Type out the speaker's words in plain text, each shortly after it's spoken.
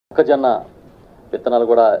మొక్కజొన్న విత్తనాలు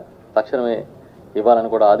కూడా తక్షణమే ఇవ్వాలని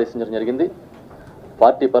కూడా ఆదేశించడం జరిగింది.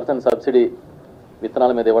 40% సబ్సిడీ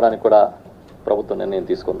విత్తనాల మీద ఇవ్వడానికి కూడా ప్రభుత్వం నిర్ణయం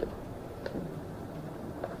తీసుకుంది.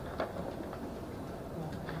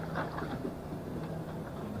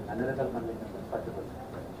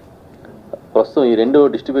 ప్రస్తుతం ఈ 2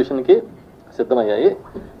 డిస్ట్రిబ్యూషన్కి సిద్ధమయ్యాయి.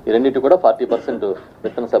 ఈ రెండింటి కూడా 40%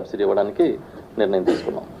 విత్తన సబ్సిడీ ఇవ్వడానికి నిర్ణయం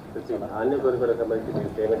తీసుకున్నాం.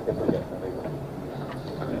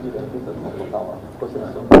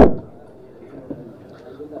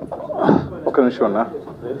 ఒక నిమిషం అన్నా.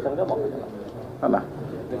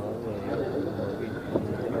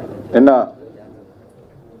 నిన్న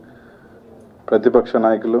ప్రతిపక్ష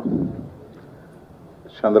నాయకులు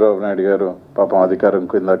చంద్రబాబు నాయుడు గారు పాపం అధికారం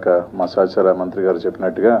కిందాక మా సహచార మంత్రి గారు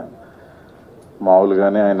చెప్పినట్టుగా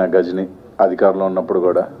మామూలుగానే ఆయన గజని అధికారంలో ఉన్నప్పుడు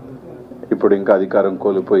కూడా ఇప్పుడు ఇంకా అధికారం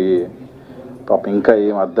కోల్పోయి పాపం ఇంకా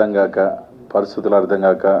ఏం అర్థం కాక పరిస్థితులు అర్థం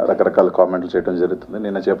కాక రకరకాల కామెంట్లు చేయడం జరుగుతుంది.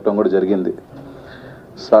 నిన్న చెప్పడం కూడా జరిగింది.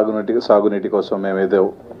 సాగునీటి కోసం మేము ఏదో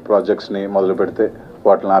ప్రాజెక్ట్స్ని మొదలు పెడితే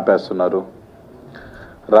వాటిని ఆపేస్తున్నారు.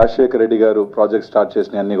 రాజశేఖర రెడ్డి గారు ప్రాజెక్ట్ స్టార్ట్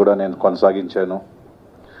చేసిన అన్నీ కూడా నేను కొనసాగించాను.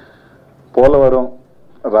 పోలవరం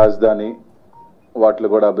రాజధాని వాటిలో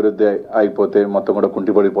కూడా అభివృద్ధి అయిపోతే మొత్తం కూడా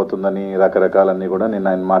కుంటిపడిపోతుందని రకరకాలన్నీ కూడా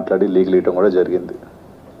నిన్న ఆయన మాట్లాడి లీగల్ ఇవ్వడం కూడా జరిగింది.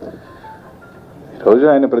 ఈరోజు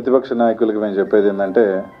ఆయన ప్రతిపక్ష నాయకులకి మేము చెప్పేది ఏంటంటే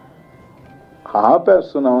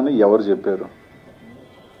ఆపేస్తున్నామని ఎవరు చెప్పారు?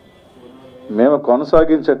 మేము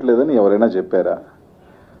కొనసాగించట్లేదని ఎవరైనా చెప్పారా?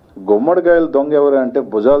 గుమ్మడికాయలు దొంగ ఎవరు అంటే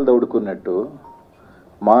భుజాలు దౌడుకున్నట్టు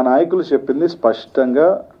మా నాయకులు చెప్పింది స్పష్టంగా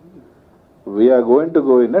we are going to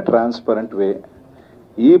go in a transparent వే.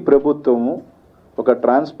 ఈ ప్రభుత్వము ఒక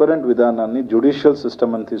ట్రాన్స్పరెంట్ విధానాన్ని జ్యుడిషియల్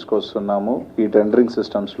సిస్టమ్ అని తీసుకొస్తున్నాము ఈ టెండరింగ్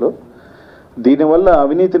సిస్టమ్స్లో. దీనివల్ల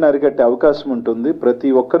అవినీతిని అరికట్టే అవకాశం ఉంటుంది. ప్రతి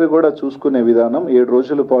ఒక్కరు కూడా చూసుకునే విధానం 7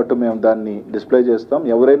 రోజుల పాటు మేము దాన్ని డిస్ప్లే చేస్తాం.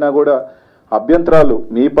 ఎవరైనా కూడా అభ్యంతరాలు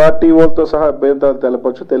మీ పార్టీ వాళ్ళతో సహా అభ్యంతరాలు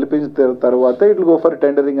తెలపచ్చు. తెలిపించిన తర్వాత ఇట్ గో ఫర్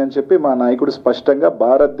టెండరింగ్ అని చెప్పి మా నాయకుడు స్పష్టంగా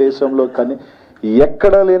భారతదేశంలో కానీ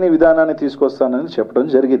ఎక్కడా లేని విధానాన్ని తీసుకొస్తానని చెప్పడం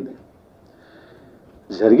జరిగింది.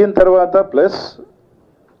 జరిగిన తర్వాత plus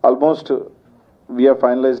almost we have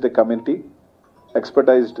finalized a committee,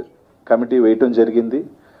 expertised committee వేయటం జరిగింది.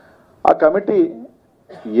 ఆ కమిటీ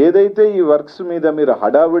ఏదైతే ఈ వర్క్స్ మీద మీరు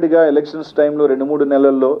హడావిడిగా ఎలక్షన్స్ టైంలో 2-3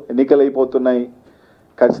 నెలల్లో ఎన్నికలు అయిపోతున్నాయి,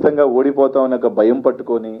 ఖచ్చితంగా ఓడిపోతామని ఒక భయం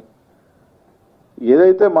పట్టుకొని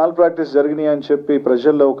ఏదైతే మాల్ ప్రాక్టీస్ జరిగినాయి అని చెప్పి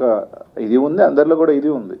ప్రజల్లో ఒక ఇది ఉంది, అందరిలో కూడా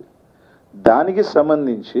ఇది ఉంది. దానికి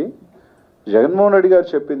సంబంధించి జగన్మోహన్ రెడ్డి గారు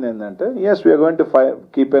చెప్పింది ఏంటంటే yes we are going to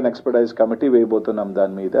keep N expertise committee వేయబోతున్నాం.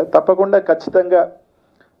 దాని మీద తప్పకుండా ఖచ్చితంగా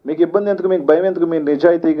మీకు ఇబ్బంది ఎందుకు, మీకు భయం ఎందుకు? మీరు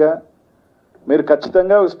నిజాయితీగా మీరు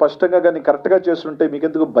ఖచ్చితంగా స్పష్టంగా కానీ కరెక్ట్గా చేస్తుంటే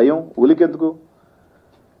మీకెందుకు భయం, ఉలికెందుకు?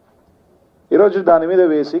 ఈరోజు దాని మీద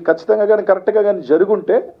వేసి ఖచ్చితంగా కానీ కరెక్ట్గా కానీ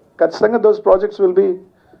జరుగుంటే ఖచ్చితంగా those projects will be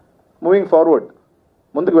moving forward,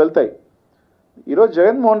 ముందుకు వెళ్తాయి. ఈరోజు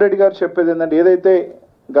జగన్మోహన్ రెడ్డి గారు చెప్పేది ఏంటంటే ఏదైతే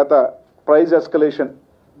గత ప్రైస్ ఎస్కలేషన్,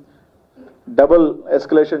 డబుల్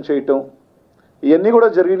ఎస్కలేషన్ చేయటం ఇవన్నీ కూడా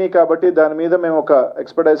జరిగినాయి కాబట్టి దాని మీద మేము ఒక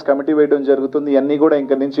ఎక్స్పర్టైజ్ కమిటీ వేయడం జరుగుతుంది. ఇవన్నీ కూడా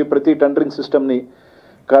ఇంక నుంచి ప్రతి టెండరింగ్ సిస్టమ్ని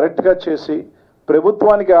కరెక్ట్గా చేసి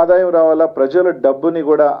ప్రభుత్వానికి ఆదాయం రావాలా, ప్రజల డబ్బుని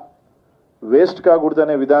కూడా వేస్ట్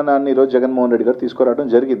కాకూడదనే విధానాన్ని ఈరోజు జగన్మోహన్ రెడ్డి గారు తీసుకురావడం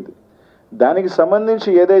జరిగింది. దానికి సంబంధించి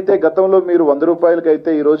ఏదైతే గతంలో మీరు 100 రూపాయలకి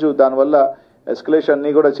అయితే ఈరోజు దానివల్ల ఎస్కలేషన్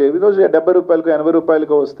అన్నీ కూడా చేయి ఈరోజు 70 రూపాయలకు 80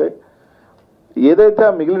 రూపాయలకు వస్తే ఏదైతే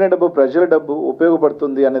ఆ మిగిలిన డబ్బు ప్రజల డబ్బు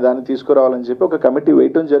ఉపయోగపడుతుంది అనే దాన్ని తీసుకురావాలని చెప్పి ఒక కమిటీ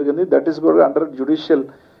వేయటం జరిగింది. దట్ ఈస్ కూడా అండర్ జ్యుడిషియల్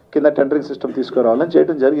కింద టెండరింగ్ సిస్టమ్ తీసుకురావాలని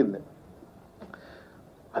చేయడం జరిగింది.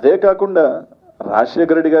 అదే కాకుండా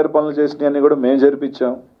రాజశేఖర రెడ్డి గారి పనులు చేసినవన్నీ కూడా మేము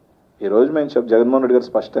జరిపించాం. ఈరోజు మేము జగన్మోహన్ రెడ్డి గారు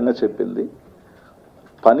స్పష్టంగా చెప్పింది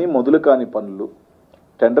పని మొదలు కాని పనులు,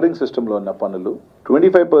 టెండరింగ్ సిస్టంలో ఉన్న పనులు,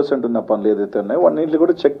 25% ఉన్న పనులు ఏదైతే ఉన్నాయో అన్నింటినీ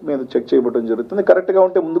కూడా చెక్ చేయబడటం జరుగుతుంది. కరెక్ట్గా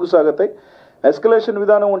ఉంటే ముందుకు సాగుతాయి. ఎస్కలేషన్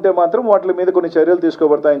విధానం ఉంటే మాత్రం వాటి మీద కొన్ని చర్యలు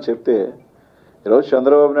తీసుకోబడతాయని చెప్తే ఈరోజు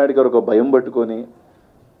చంద్రబాబు నాయుడు గారు ఒక భయం పట్టుకొని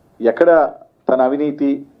ఎక్కడ తన అవినీతి,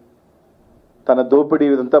 తన దోపిడీ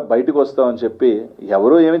ఇదంతా బయటకు వస్తామని చెప్పి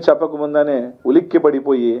ఎవరూ ఏమీ చెప్పకముందానే ఉలిక్కి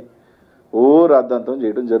పడిపోయి రాద్ధాంతం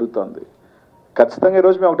చేయడం జరుగుతుంది. ఖచ్చితంగా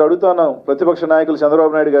ఈరోజు మేము ఒకటి అడుగుతున్నాం ప్రతిపక్ష నాయకులు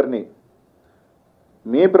చంద్రబాబు నాయుడు గారిని,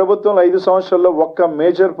 మీ ప్రభుత్వంలో 5 సంవత్సరాల్లో ఒక్క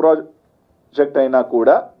మేజర్ ప్రాజెక్ట్ అయినా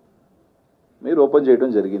కూడా మీరు ఓపెన్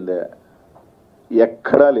చేయడం జరిగిందే?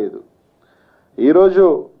 ఎక్కడా లేదు. ఈరోజు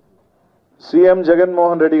సీఎం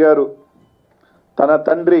జగన్మోహన్ రెడ్డి గారు తన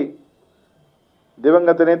తండ్రి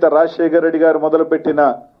దివంగత నేత రాజశేఖర రెడ్డి గారు మొదలుపెట్టిన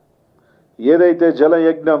ఏదైతే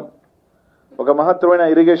జలయజ్ఞం ఒక మహత్తరమైన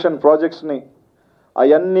ఇరిగేషన్ ప్రాజెక్ట్స్ని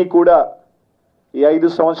అవన్నీ కూడా ఈ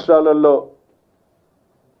 5 సంవత్సరాలలో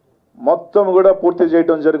మొత్తం కూడా పూర్తి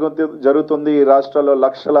చేయడం జరుగుతుంది. ఈ రాష్ట్రంలో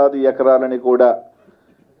లక్షలాది ఎకరాలని కూడా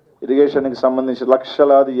ఇరిగేషన్కి సంబంధించి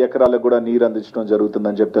లక్షలాది ఎకరాలకు కూడా నీరు అందించడం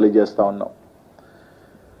జరుగుతుందని చెప్పి తెలియజేస్తా ఉన్నాం.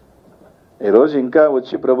 ఈరోజు ఇంకా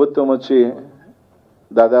వచ్చి ప్రభుత్వం వచ్చి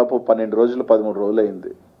దాదాపు 12 రోజులు 13 రోజులు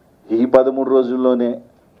అయింది. ఈ 13 రోజుల్లోనే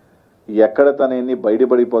ఎక్కడ తన ఎన్ని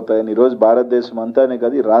బయటపడిపోతాయని ఈరోజు భారతదేశం అంతానే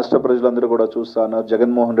కాదు ఈ రాష్ట్ర ప్రజలందరూ కూడా చూస్తా ఉన్నారు.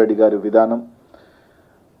 జగన్మోహన్ రెడ్డి గారి విధానం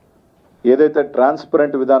ఏదైతే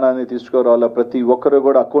ట్రాన్స్పరెంట్ విధానాన్ని తీసుకురావాలో, ప్రతి ఒక్కరు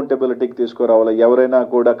కూడా అకౌంటబిలిటీకి తీసుకురావాలో, ఎవరైనా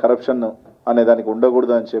కూడా కరప్షన్ అనే దానికి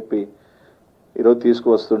ఉండకూడదు అని చెప్పి ఈరోజు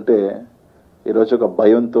తీసుకువస్తుంటే ఈరోజు ఒక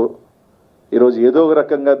భయంతో ఈరోజు ఏదో ఒక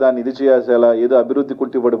రకంగా దాన్ని ఇది చేసేలా ఏదో అభివృద్ధి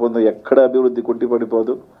కుంటిపడిపోతుందో, ఎక్కడ అభివృద్ధి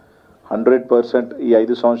కుంటిపడిపోదు. 100% ఈ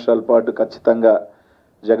 5 సంవత్సరాల పాటు ఖచ్చితంగా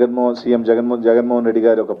సీఎం జగన్మోహన్ రెడ్డి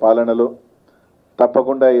గారి ఒక పాలనలో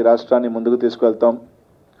తప్పకుండా ఈ రాష్ట్రాన్ని ముందుకు తీసుకువెళ్తాం.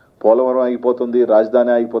 పోలవరం ఆగిపోతుంది,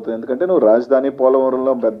 రాజధాని ఆగిపోతుంది. ఎందుకంటే నువ్వు రాజధాని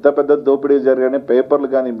పోలవరంలో పెద్ద పెద్ద దోపిడీ జరిగానే పేపర్లు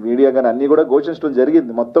కానీ మీడియా కానీ అన్నీ కూడా ఘోషించడం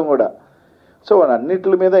జరిగింది మొత్తం కూడా. సో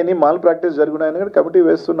అన్నింటి మీద ఎన్ని మాల్ ప్రాక్టీస్ జరుగుతున్నాయని కూడా కమిటీ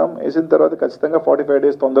వేస్తున్నాం. వేసిన తర్వాత ఖచ్చితంగా 45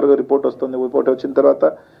 days తొందరగా రిపోర్ట్ వస్తుంది. రిపోర్ట్ వచ్చిన తర్వాత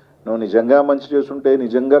నువ్వు నిజంగా మంచి చేస్తుంటే,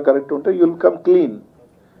 నిజంగా కరెక్ట్ ఉంటే యూ విల్ కమ్ క్లీన్.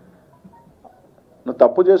 నువ్వు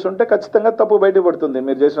తప్పు చేస్తుంటే ఖచ్చితంగా తప్పు బయటపడుతుంది.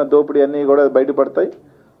 మీరు చేసిన దోపిడీ అన్నీ కూడా బయటపడతాయి.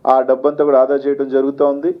 ఆ డబ్బంతా కూడా ఆదా చేయడం జరుగుతూ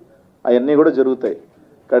ఉంది. అవన్నీ కూడా జరుగుతాయి.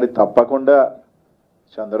 కానీ తప్పకుండా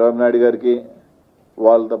చంద్రబాబు నాయుడు గారికి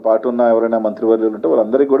వాళ్ళతో పాటు ఉన్న ఎవరైనా మంత్రివర్యులు ఉంటే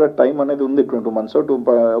వాళ్ళందరికీ కూడా టైం అనేది ఉంది. 2 months ఒక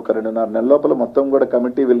 2.5 నెలల లోపల మొత్తం కూడా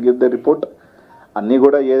committee will give the report. అన్నీ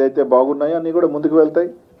కూడా ఏదైతే బాగున్నాయో అన్నీ కూడా ముందుకు వెళ్తాయి.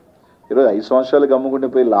 ఈరోజు 5 సంవత్సరాలు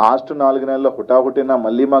గమ్ముకుండిపోయి లాస్ట్ 4 నెలల్లో హుటాహుటినా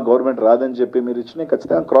మళ్ళీ మా గవర్నమెంట్ రాదని చెప్పి మీరు ఇచ్చినవి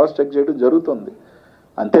ఖచ్చితంగా క్రాస్ చెక్ చేయడం జరుగుతుంది.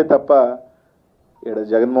 అంతే తప్ప ఇక్కడ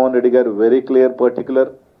జగన్మోహన్ రెడ్డి గారు వెరీ క్లియర్ పర్టికులర్.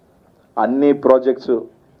 అన్ని ప్రాజెక్ట్స్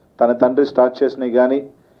తన తండ్రి స్టార్ట్ చేసినవి కానీ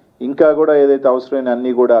ఇంకా కూడా ఏదైతే అవసరమైన అన్నీ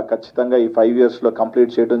కూడా ఖచ్చితంగా ఈ 5 yearsలో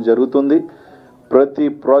కంప్లీట్ చేయడం జరుగుతుంది. ప్రతి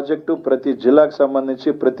ప్రాజెక్టు ప్రతి జిల్లాకు సంబంధించి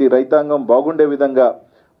ప్రతి రైతాంగం బాగుండే విధంగా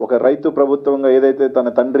ఒక రైతు ప్రభుత్వంగా ఏదైతే తన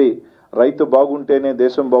తండ్రి రైతు బాగుంటేనే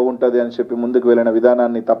దేశం బాగుంటుంది అని చెప్పి ముందుకు వెళ్ళిన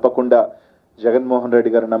విధానాన్ని తప్పకుండా జగన్మోహన్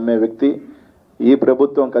రెడ్డి గారు నమ్మే వ్యక్తి. ఈ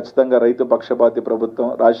ప్రభుత్వం ఖచ్చితంగా రైతు పక్షపాతి ప్రభుత్వం.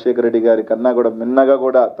 రాజశేఖర రెడ్డి గారి కన్నా కూడా మిన్నగా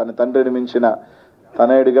కూడా తన తండ్రిని మించిన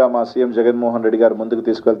తనయుడిగా మా సీఎం జగన్మోహన్ రెడ్డి గారు ముందుకు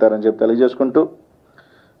తీసుకెళ్తారని చెప్పి తెలియజేసుకుంటూ,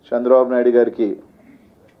 చంద్రబాబు నాయుడు గారికి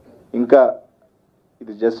ఇంకా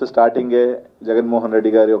ఇది జస్ట్ స్టార్టింగే. జగన్మోహన్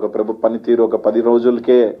రెడ్డి గారి ఒక పనితీరు ఒక 10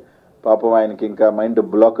 రోజులకే పాపం ఆయనకి ఇంకా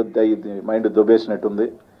మైండ్ దుబ్బేసినట్టుంది.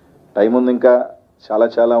 టైం ఉంది, ఇంకా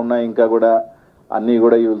చాలా ఉన్నాయి. ఇంకా కూడా అన్నీ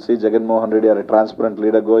కూడా you will see Jaganmohan Reddy are transparent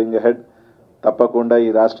leader going ahead. తప్పకుండా ఈ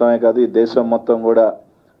రాష్ట్రమే కాదు ఈ దేశం మొత్తం కూడా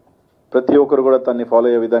ప్రతి ఒక్కరు కూడా తన్ని ఫాలో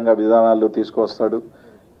అయ్యే విధంగా విధానాలు తీసుకొస్తాడు.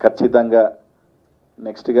 ఖచ్చితంగా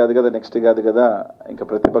నెక్స్ట్ కాదు కదా ఇంకా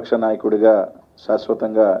ప్రతిపక్ష నాయకుడిగా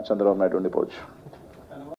శాశ్వతంగా చంద్రబాబు నాయుడు ఉండిపోవచ్చు.